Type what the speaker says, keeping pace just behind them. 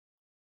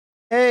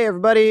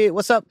everybody,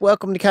 what's up?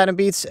 Welcome to Cat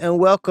Beats and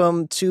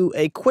welcome to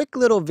a quick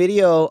little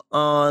video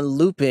on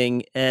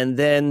looping and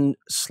then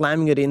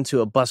slamming it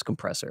into a bus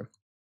compressor.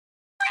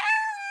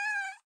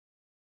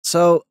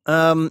 So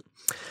I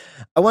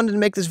wanted to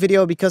make this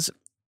video because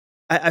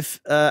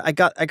I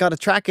got a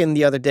track in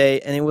the other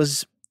day and it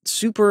was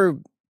super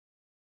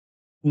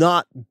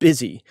not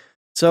busy.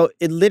 So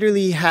it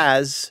literally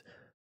has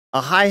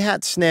a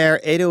hi-hat, snare,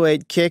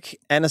 808 kick,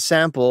 and a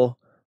sample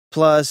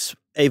plus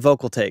a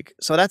vocal take.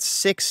 So that's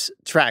 6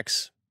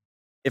 tracks,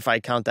 if I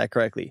count that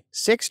correctly.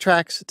 6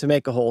 tracks to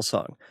make a whole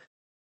song.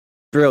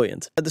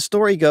 Brilliant. The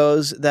story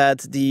goes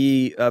that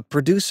the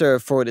producer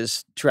for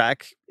this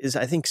track is,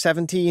 I think,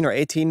 17 or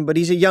 18, but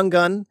he's a young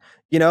gun.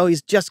 You know,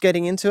 he's just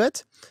getting into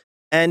it.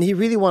 And he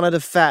really wanted a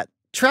fat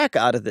track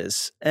out of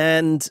this.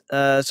 And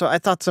so I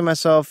thought to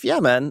myself, yeah,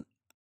 man,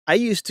 I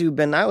used to,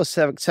 when I was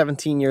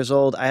 17 years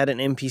old, I had an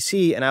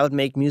MPC and I would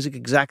make music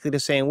exactly the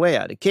same way.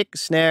 I had a kick,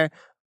 snare,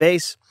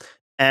 bass,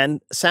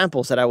 and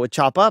samples that I would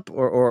chop up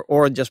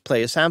or just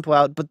play a sample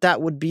out, but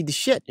that would be the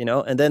shit, you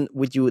know? And then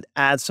you would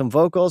add some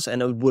vocals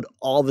and it would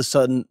all of a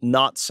sudden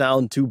not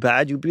sound too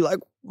bad. You'd be like,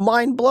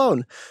 mind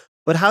blown.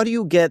 But how do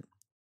you get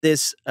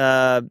this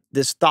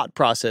this thought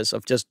process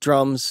of just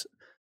drums,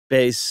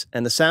 bass,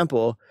 and the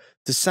sample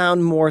to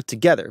sound more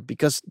together?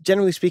 Because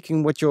generally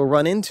speaking, what you'll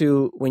run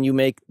into when you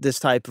make this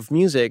type of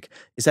music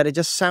is that it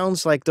just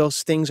sounds like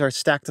those things are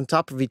stacked on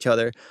top of each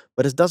other,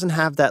 but it doesn't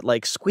have that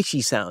like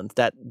squishy sound,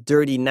 that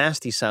dirty,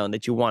 nasty sound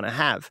that you want to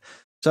have.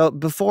 So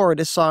before,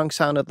 this song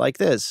sounded like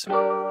this.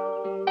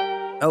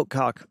 Oh,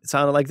 cock. It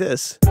sounded like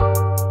this.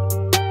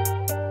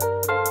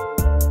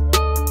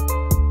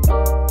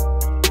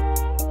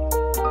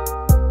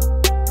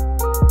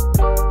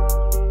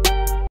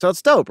 So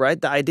it's dope,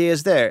 right? The idea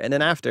is there. And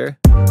then after...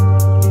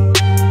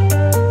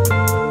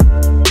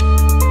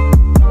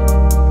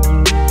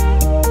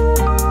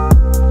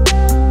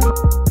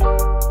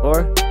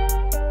 or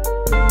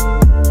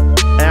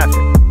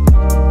after.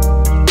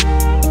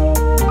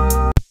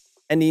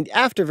 And the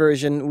after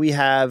version, we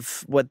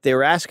have what they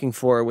were asking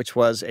for, which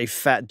was a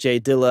Fat J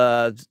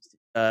Dilla,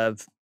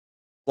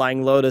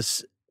 Flying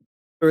Lotus,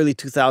 early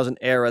 2000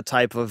 era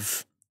type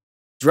of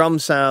drum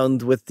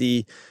sound with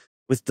the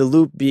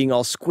loop being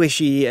all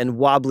squishy and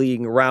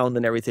wobbling around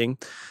and everything.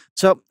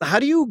 So how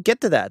do you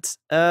get to that?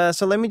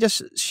 So let me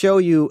just show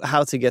you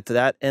how to get to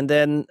that, and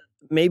then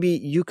maybe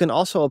you can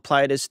also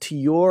apply this to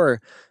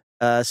your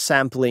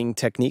sampling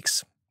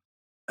techniques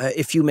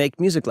if you make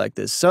music like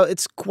this. So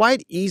it's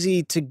quite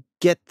easy to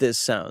get this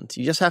sound.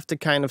 You just have to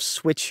kind of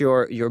switch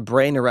your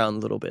brain around a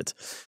little bit.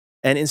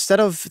 And instead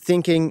of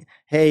thinking,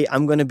 hey,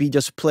 I'm going to be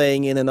just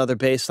playing in another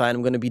bass line,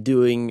 I'm going to be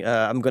doing,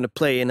 I'm going to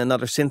play in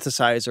another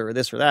synthesizer or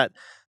this or that,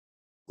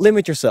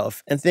 limit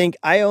yourself and think,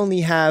 I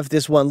only have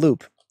this one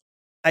loop.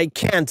 I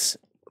can't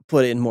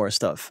put in more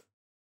stuff.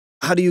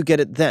 How do you get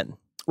it then?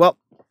 Well,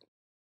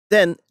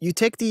 then you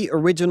take the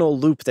original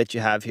loop that you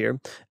have here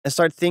and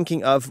start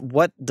thinking of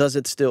what does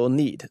it still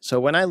need. So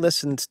when I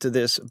listened to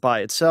this by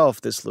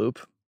itself, this loop,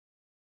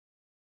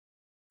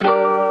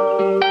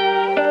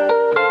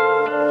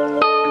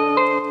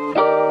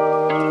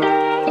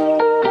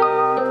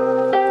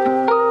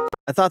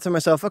 I thought to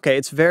myself, okay,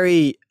 it's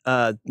very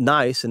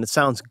nice and it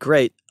sounds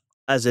great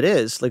as it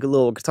is, like a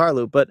little guitar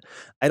loop, but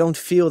I don't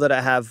feel that I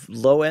have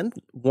low end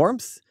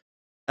warmth.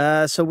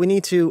 So we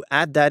need to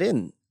add that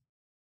in.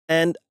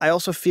 And I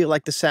also feel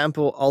like the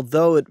sample,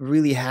 although it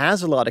really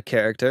has a lot of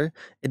character,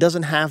 it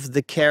doesn't have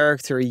the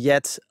character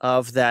yet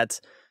of that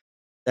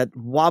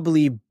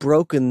wobbly,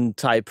 broken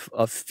type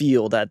of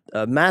feel that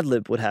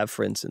Madlib would have,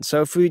 for instance.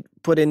 So if we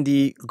put in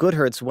the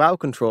Goodhertz wow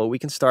control, we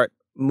can start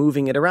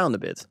moving it around a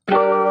bit.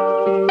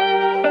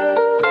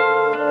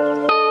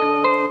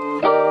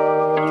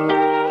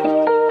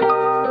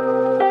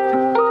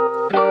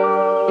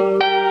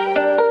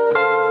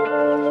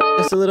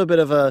 Just a little bit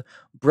of a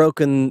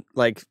broken,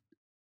 like,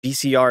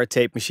 VCR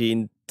tape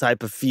machine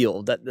type of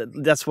feel.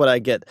 That's what I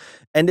get.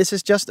 And this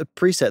is just a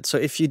preset. So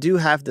if you do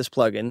have this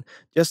plugin,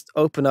 just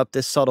open up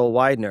this subtle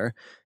widener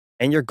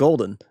and you're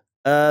golden.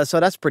 So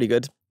that's pretty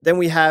good. Then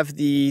we have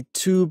the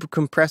tube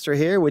compressor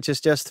here, which is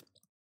just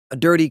a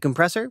dirty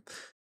compressor.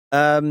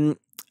 I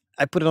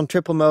put it on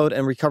triple mode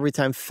and recovery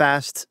time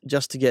fast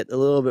just to get a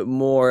little bit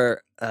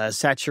more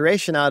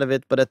saturation out of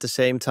it, but at the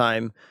same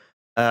time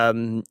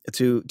to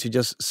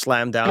just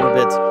slam down a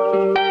bit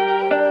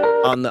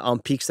on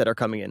peaks that are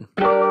coming in.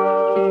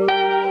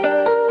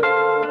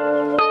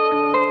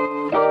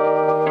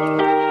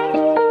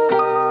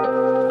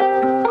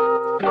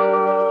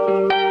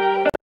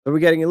 But we're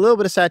getting a little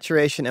bit of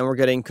saturation and we're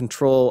getting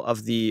control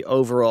of the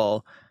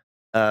overall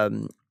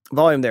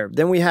volume there.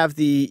 Then we have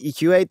the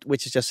EQ8,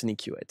 which is just an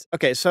EQ8.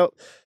 Okay, so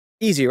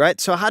easy,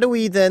 right? So how do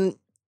we then,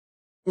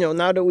 you know,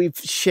 now that we've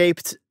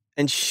shaped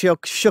and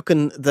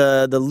shooken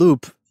the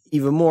loop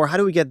even more, how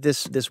do we get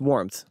this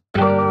warmth?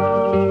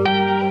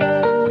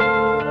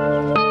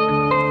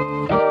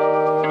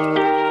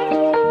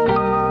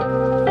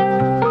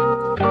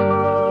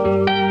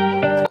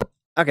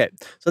 Okay,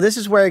 so this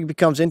is where it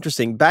becomes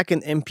interesting. Back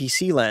in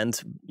MPC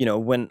land, you know,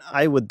 when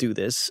I would do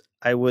this,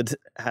 I would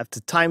have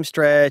to time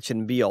stretch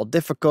and be all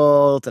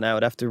difficult, and I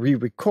would have to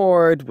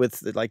re-record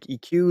with like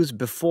EQs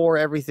before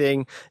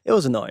everything. It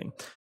was annoying.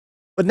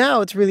 But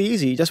now it's really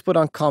easy. You just put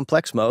on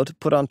complex mode,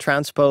 put on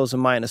transpose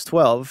and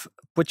 -12,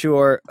 put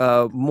your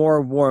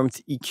more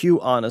warmth EQ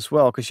on as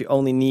well, because you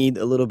only need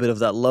a little bit of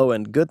that low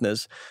end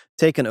goodness.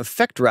 Take an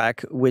effect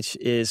rack, which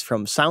is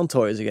from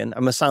Soundtoys again.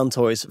 I'm a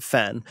Soundtoys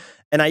fan,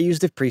 and I use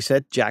the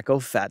preset Jacko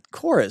Fat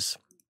Chorus.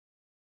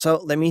 So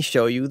let me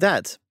show you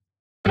that.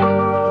 So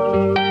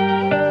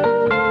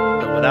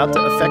without the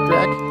effect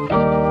rack.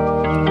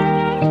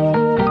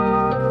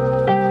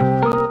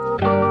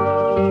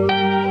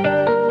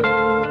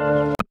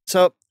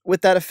 So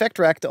with that effect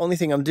rack, the only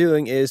thing I'm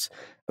doing is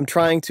I'm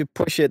trying to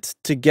push it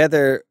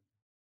together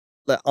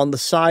on the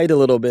side a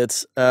little bit,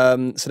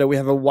 so that we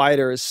have a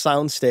wider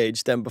sound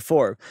stage than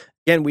before.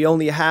 Again, we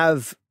only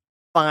have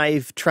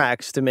 5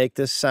 tracks to make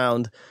this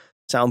sound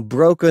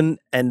broken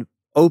and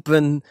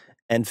open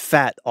and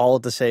fat all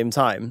at the same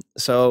time.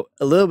 So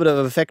a little bit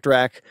of effect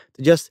rack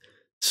to just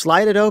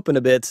slide it open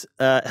a bit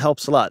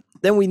helps a lot.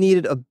 Then we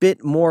needed a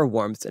bit more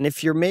warmth. And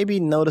if you're maybe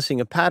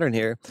noticing a pattern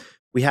here,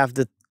 we have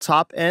the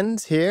top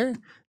end here,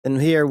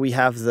 and here we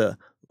have the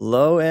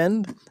low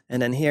end,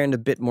 and then here in a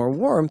bit more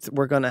warmth,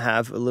 we're going to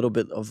have a little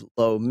bit of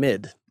low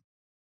mid.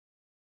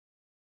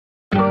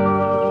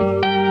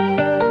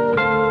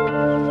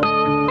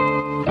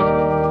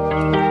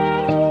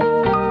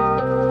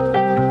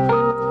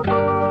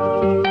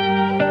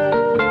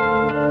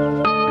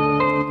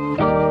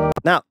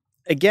 Now,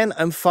 again,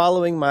 I'm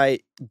following my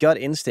gut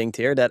instinct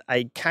here that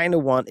I kind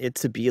of want it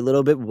to be a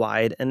little bit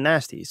wide and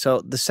nasty.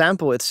 So the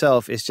sample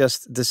itself is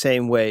just the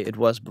same way it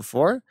was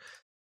before.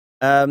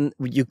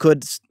 You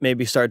could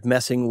maybe start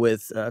messing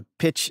with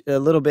pitch a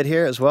little bit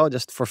here as well,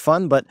 just for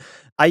fun. But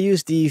I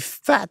use the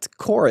Fat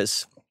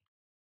Chorus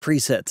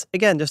preset.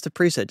 Again, just a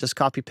preset. Just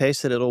copy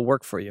paste it. It'll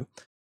work for you.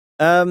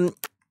 And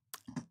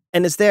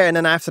it's there. And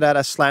then after that,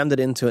 I slammed it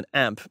into an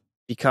amp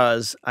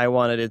because I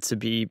wanted it to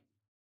be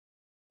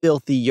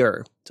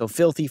filthier. So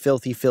filthy,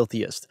 filthy,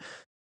 filthiest.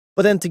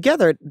 But then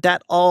together,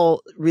 that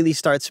all really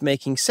starts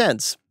making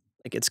sense.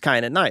 Like, it's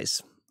kind of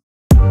nice.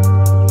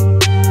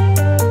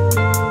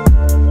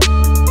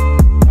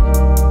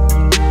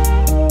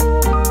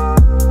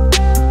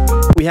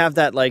 We have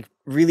that like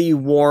really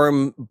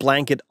warm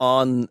blanket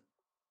on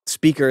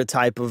speaker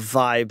type of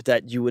vibe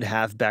that you would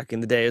have back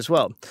in the day as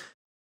well.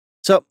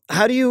 So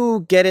how do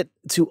you get it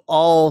to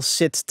all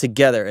sit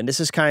together? And this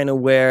is kind of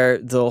where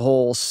the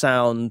whole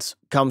sound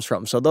comes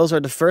from. So those are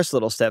the first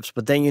little steps,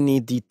 but then you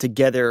need the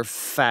together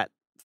fat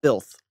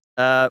filth.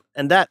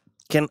 And that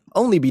can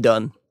only be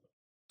done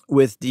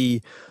with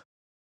the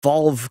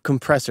valve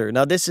compressor.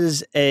 Now this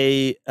is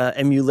a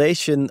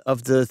emulation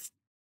of the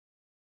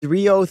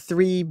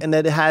 303, and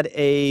then it had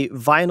a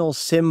vinyl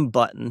sim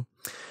button.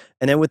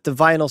 And then with the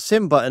vinyl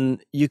sim button,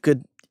 you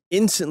could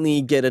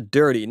instantly get it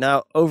dirty.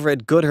 Now, over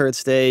at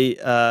Goodhertz, they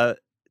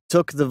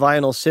took the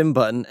vinyl sim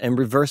button and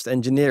reversed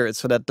engineer it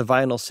so that the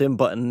vinyl sim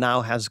button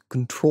now has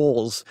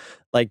controls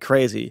like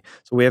crazy.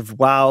 So we have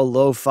wow,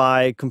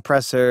 lo-fi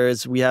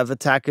compressors, we have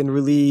attack and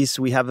release,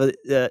 we have a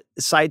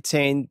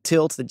sidechain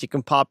tilt that you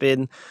can pop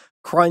in,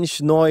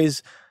 crunch,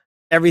 noise,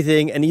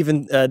 everything, and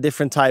even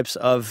different types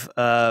of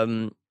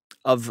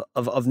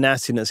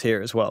nastiness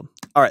here as well.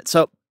 All right,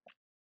 so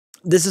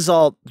this is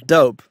all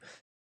dope,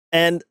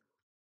 and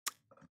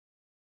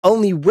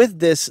only with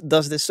this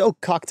does this. So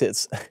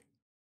cocktails.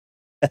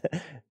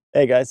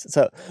 Hey guys,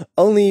 so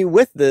only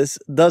with this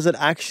does it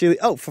actually.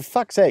 Oh, for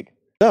fuck's sake!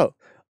 So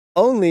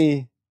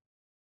only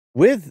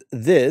with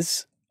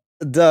this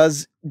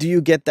do you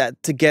get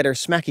that together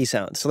smacky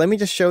sound. So let me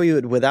just show you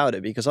it without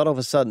it, because all of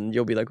a sudden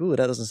you'll be like, "Ooh,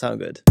 that doesn't sound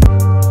good."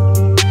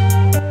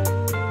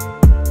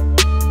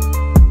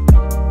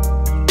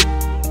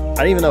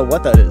 I don't even know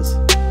what that is.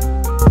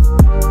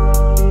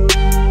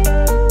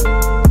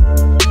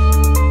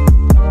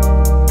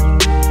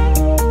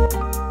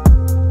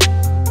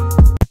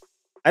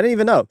 I don't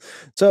even know.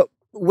 So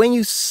when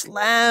you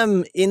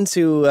slam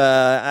into,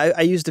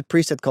 I used a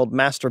preset called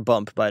Master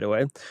Bump, by the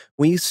way.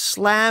 When you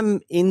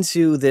slam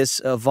into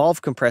this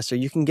valve compressor,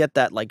 you can get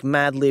that like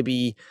Mad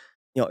Libby,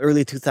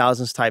 early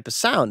 2000s type of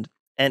sound.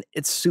 And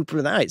it's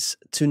super nice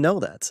to know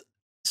that.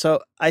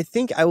 So I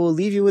think I will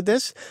leave you with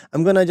this.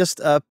 I'm going to just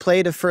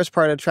play the first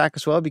part of the track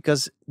as well,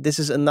 because this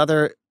is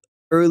another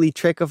early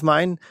trick of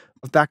mine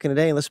of back in the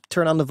day. And let's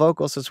turn on the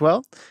vocals as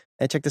well.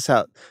 And check this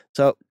out.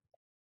 So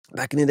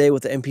back in the day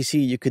with the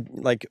MPC, you could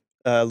like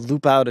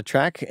loop out a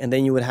track, and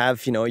then you would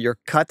have, your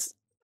cut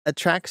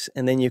tracks,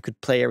 and then you could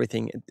play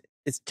everything.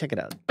 Check it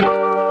out.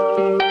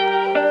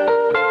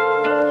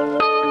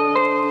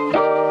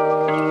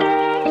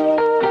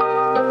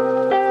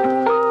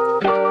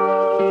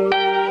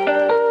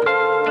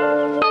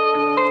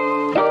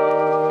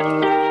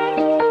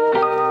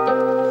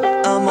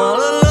 I'm all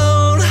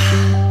alone,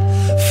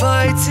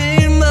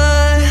 fighting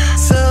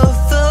myself.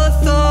 The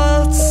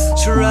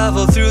thoughts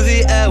travel through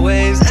the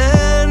airwaves,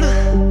 and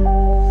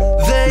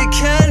they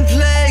can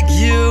plague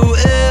you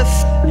if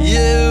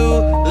you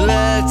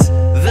let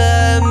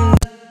them.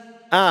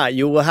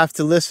 you will have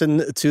to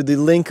listen to the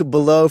link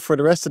below for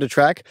the rest of the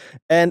track.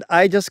 And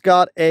I just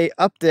got a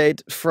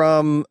update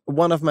from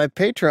one of my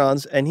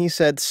patrons, and he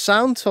said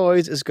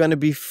Soundtoys is going to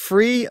be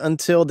free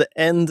until the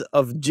end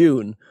of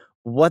June.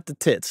 What the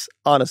tits?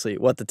 Honestly,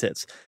 what the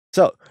tits?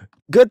 So,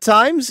 good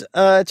times.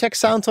 Check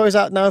Soundtoys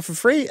out now for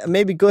free.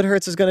 Maybe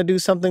Goodhertz is going to do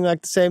something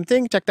like the same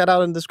thing. Check that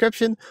out in the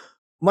description.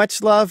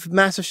 Much love.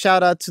 Massive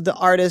shout out to the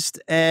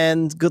artist,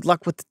 and good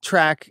luck with the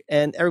track.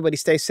 And everybody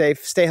stay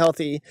safe, stay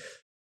healthy.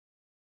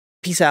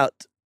 Peace out.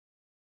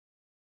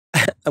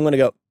 I'm going to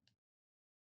go.